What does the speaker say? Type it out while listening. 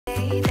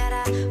say that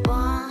I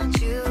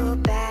want you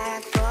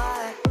back,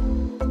 but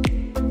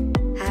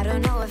I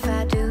don't know if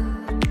I do.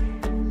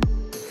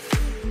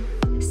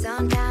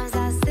 Sometimes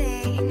I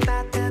think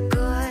about the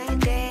good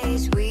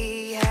days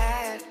we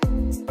had,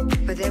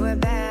 but they were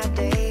bad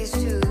days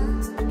too.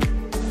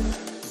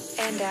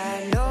 And I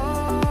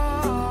know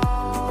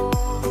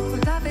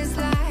love is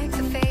like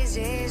the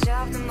phases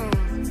of the moon.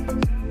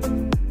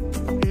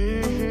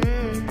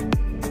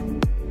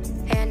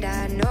 And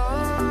I know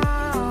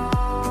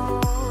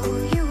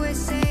you would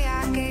say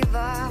I gave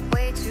up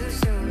way too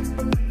soon.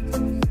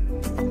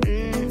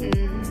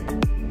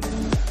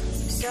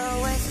 So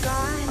it's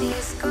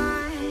gone,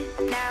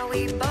 now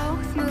we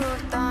both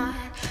moved on.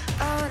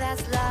 Oh,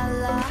 that's la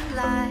la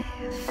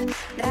life,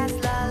 that's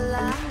la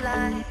la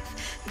life.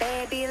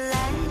 Baby,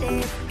 let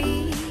it be,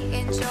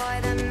 enjoy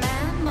the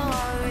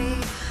memory.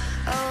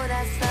 Oh,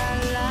 that's la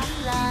la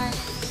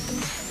life,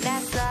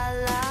 that's la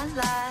la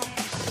life.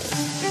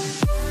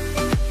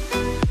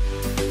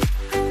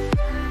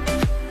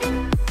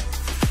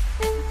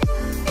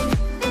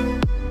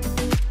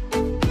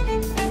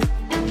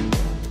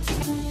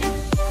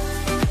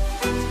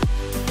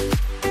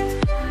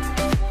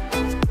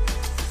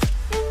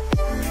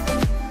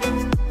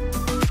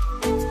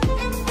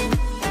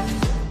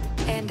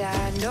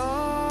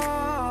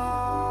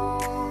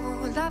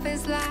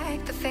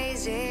 Like the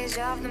phases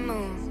of the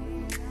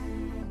moon.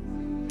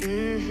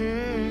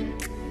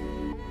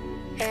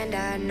 And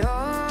I know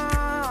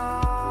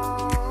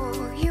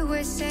you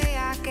would say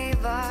I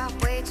gave up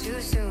way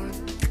too soon.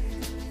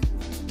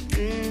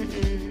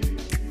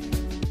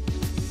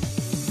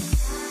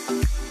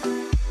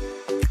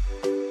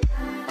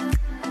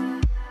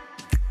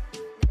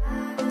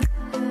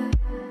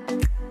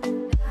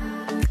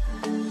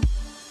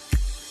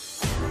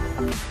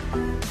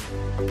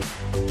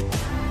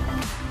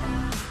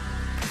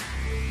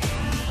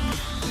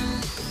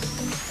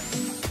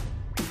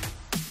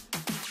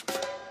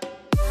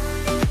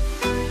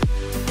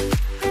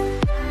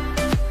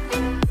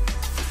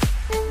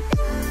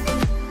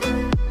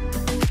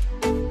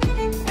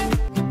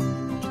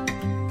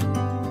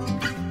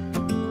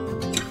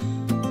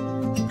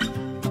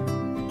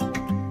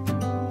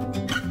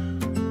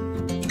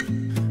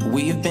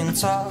 We've been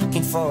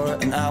talking for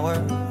an hour,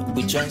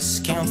 we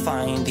just can't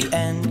find the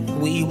end.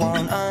 We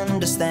won't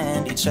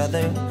understand each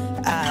other.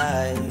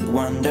 I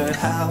wonder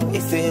how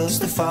it feels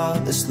to fall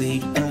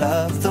asleep and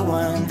love the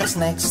one that's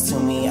next to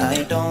me.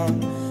 I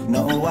don't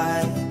know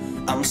why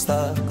I'm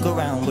stuck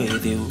around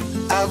with you.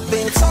 I've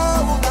been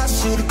told I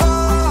should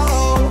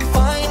go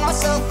find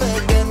myself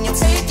again. You're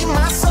taking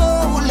my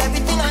soul,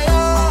 everything I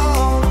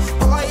own,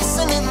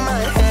 poison in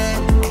my head.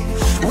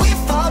 We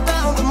fall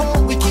down the more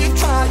we keep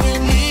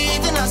trying,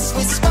 leaving us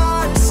with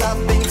scars.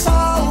 I've been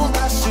told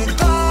I should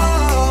go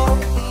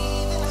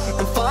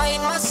and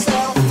find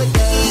myself again.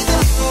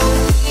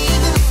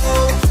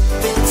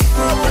 Been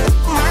told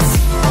my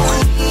soul,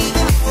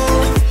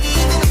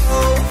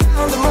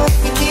 the more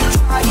we keep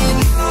trying.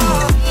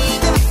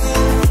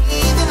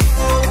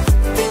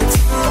 Been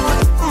told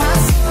my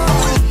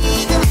soul,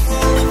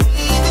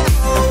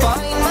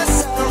 find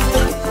myself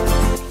again.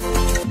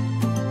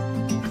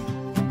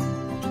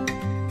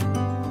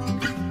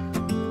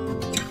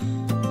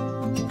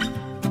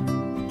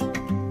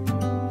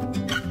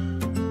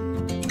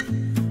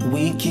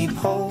 We keep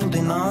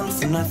holding on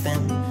for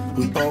nothing.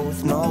 We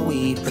both know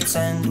we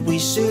pretend we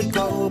should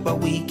go, but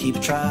we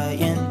keep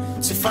trying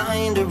to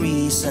find a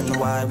reason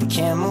why we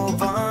can't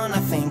move on. I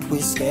think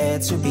we're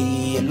scared to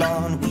be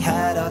alone. We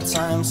had our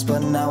times,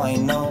 but now I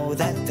know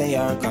that they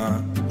are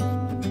gone.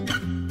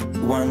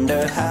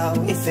 Wonder how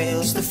it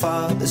feels to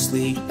fall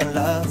asleep and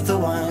love the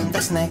one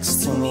that's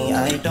next to me.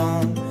 I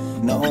don't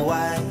know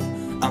why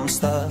I'm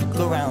stuck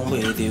around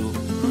with you.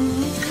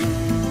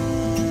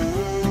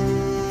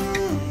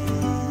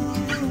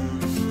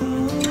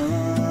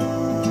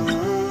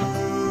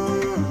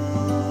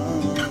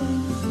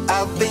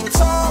 I've been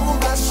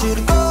told I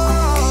should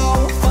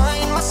go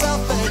find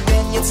myself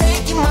again. You're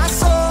taking my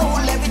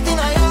soul, everything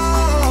I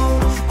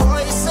own,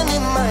 poison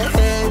in my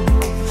head.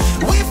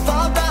 We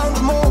fall down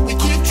the more we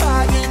keep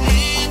trying,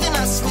 leaving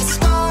us with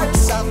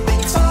scars. I've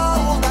been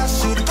told I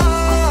should go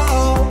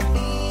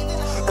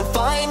and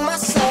find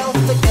myself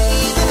again.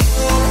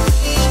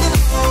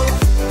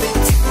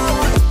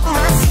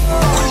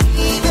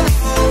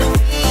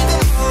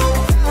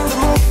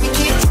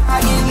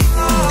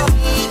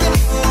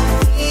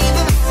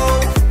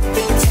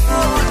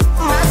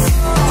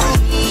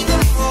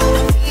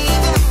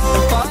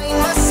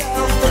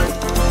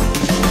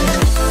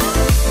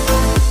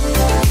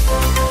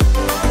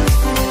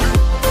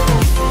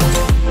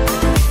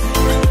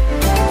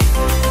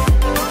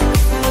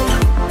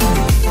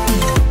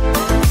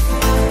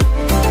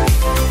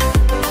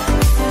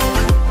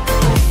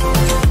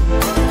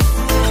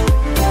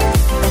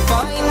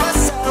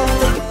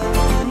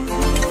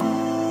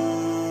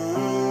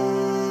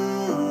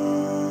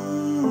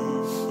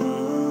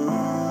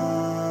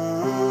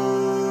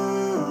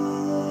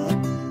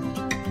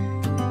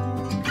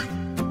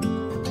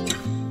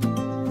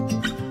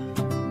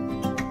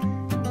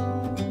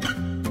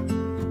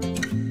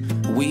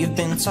 We've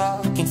been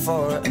talking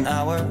for an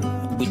hour,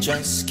 we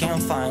just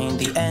can't find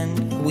the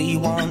end. We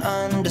won't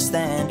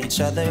understand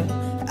each other.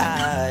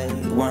 I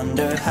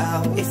wonder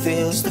how it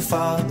feels to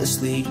fall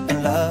asleep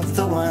and love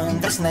the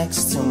one that's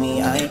next to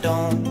me. I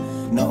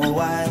don't know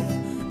why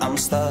I'm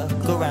stuck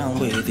around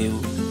with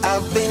you.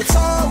 I've been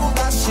told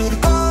I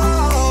should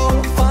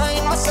go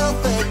find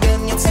myself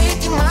again. You're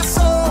taking my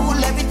soul,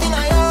 everything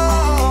I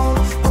own,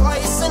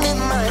 poison in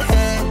my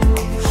head.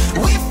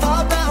 We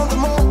fall down the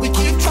more we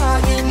keep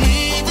trying,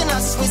 leaving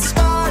us with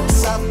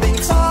scars. I've been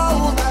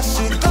told I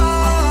should go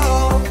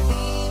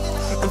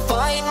and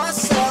find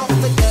myself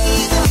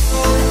again.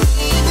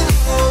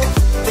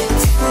 Been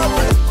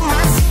told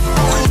my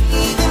soul,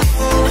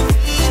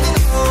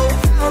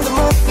 down the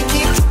more we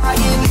keep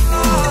trying.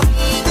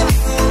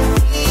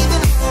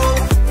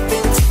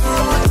 Been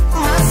told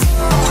my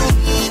soul,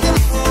 and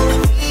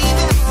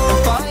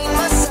find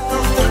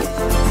myself again.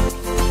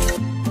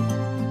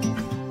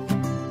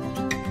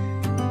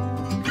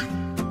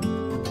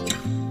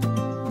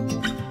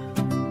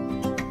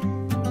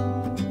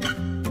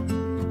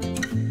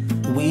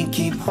 We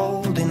keep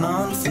holding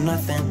on for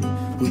nothing.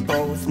 We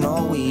both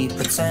know we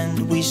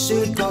pretend we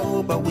should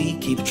go, but we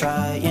keep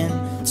trying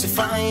to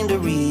find a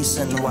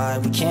reason why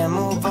we can't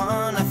move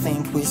on. I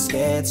think we're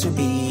scared to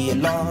be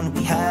alone.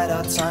 We had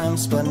our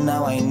times, but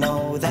now I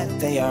know that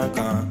they are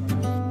gone.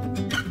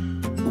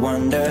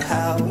 Wonder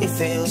how it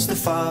feels to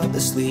fall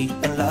asleep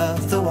and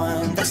love the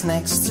one that's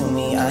next to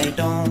me. I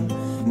don't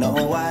know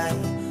why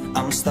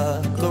I'm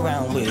stuck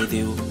around with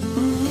you.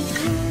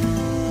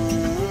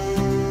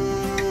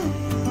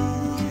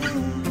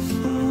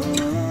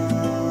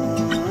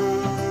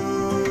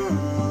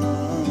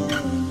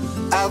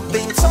 I've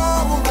been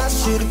told I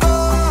should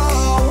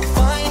go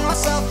find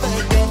myself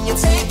again. You're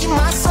taking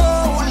my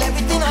soul,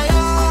 everything I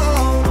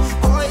own,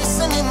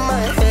 poison in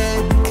my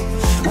head.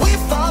 We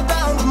fall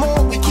down the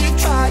more we keep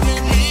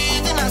trying,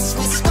 leaving us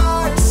with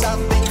scars.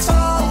 I've been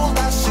told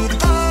I should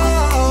go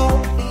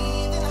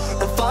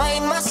and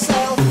find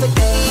myself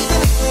again.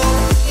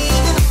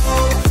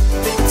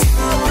 Been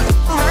told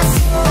my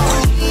soul,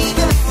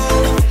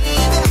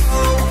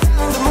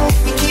 down the more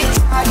we keep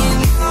trying.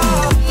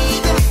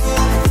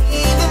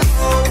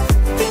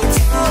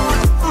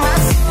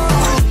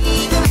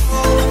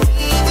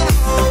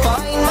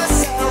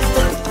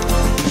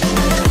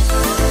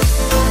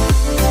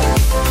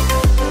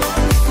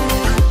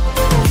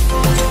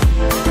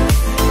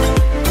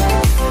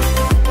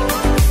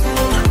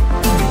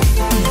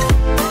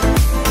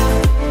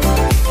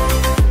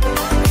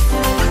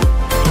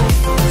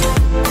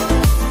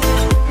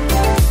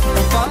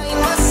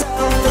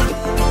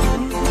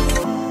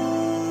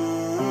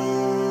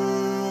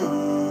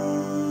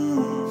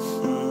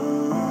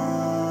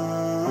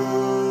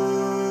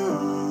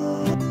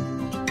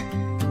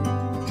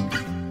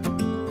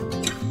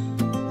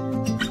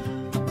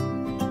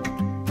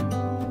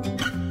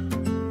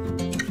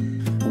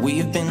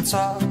 We've been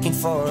talking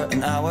for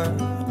an hour,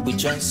 we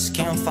just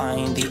can't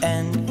find the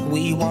end.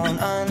 We won't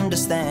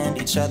understand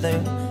each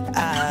other.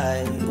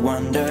 I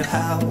wonder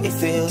how it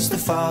feels to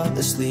fall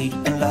asleep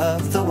and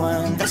love the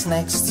one that's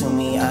next to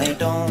me. I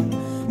don't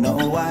know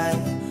why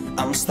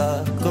I'm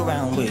stuck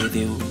around with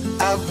you.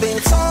 I've been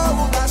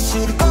told I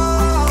should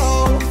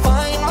go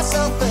find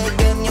myself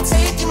again. You're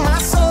taking my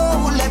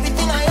soul,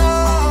 everything I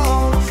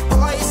own,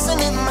 poison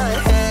in my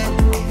head.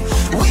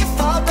 We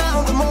fall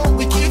down the more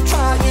we keep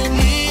trying,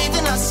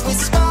 leaving us with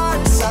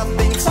scars. I've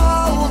been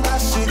told I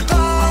should go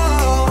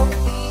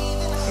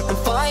and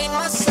find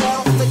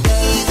myself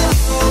again.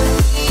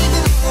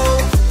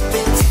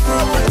 Been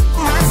told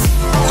my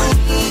soul,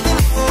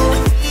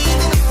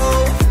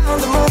 down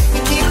the more we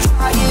keep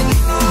trying.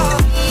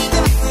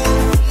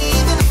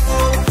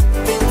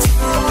 Been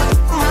told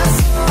my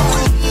soul,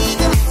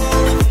 and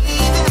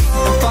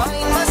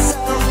find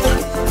myself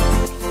again.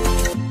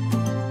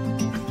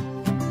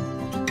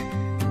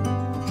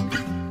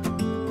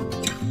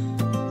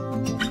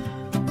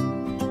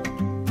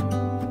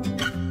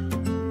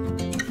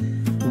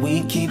 We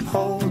keep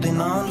holding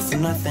on for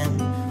nothing.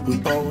 We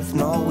both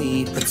know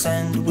we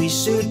pretend we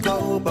should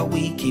go, but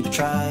we keep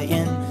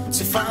trying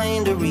to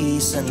find a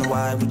reason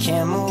why we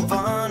can't move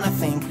on. I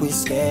think we're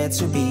scared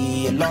to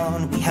be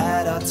alone. We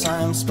had our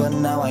times, but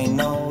now I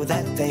know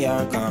that they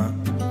are gone.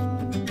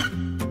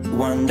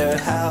 Wonder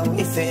how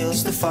it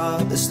feels to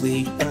fall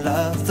asleep and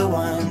love the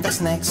one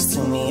that's next to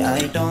me.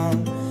 I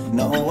don't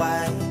know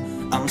why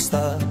I'm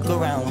stuck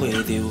around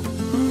with you.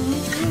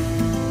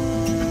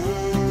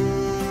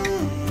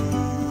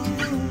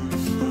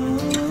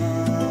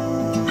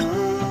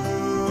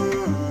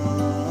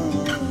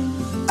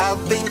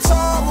 I've been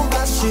told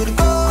I should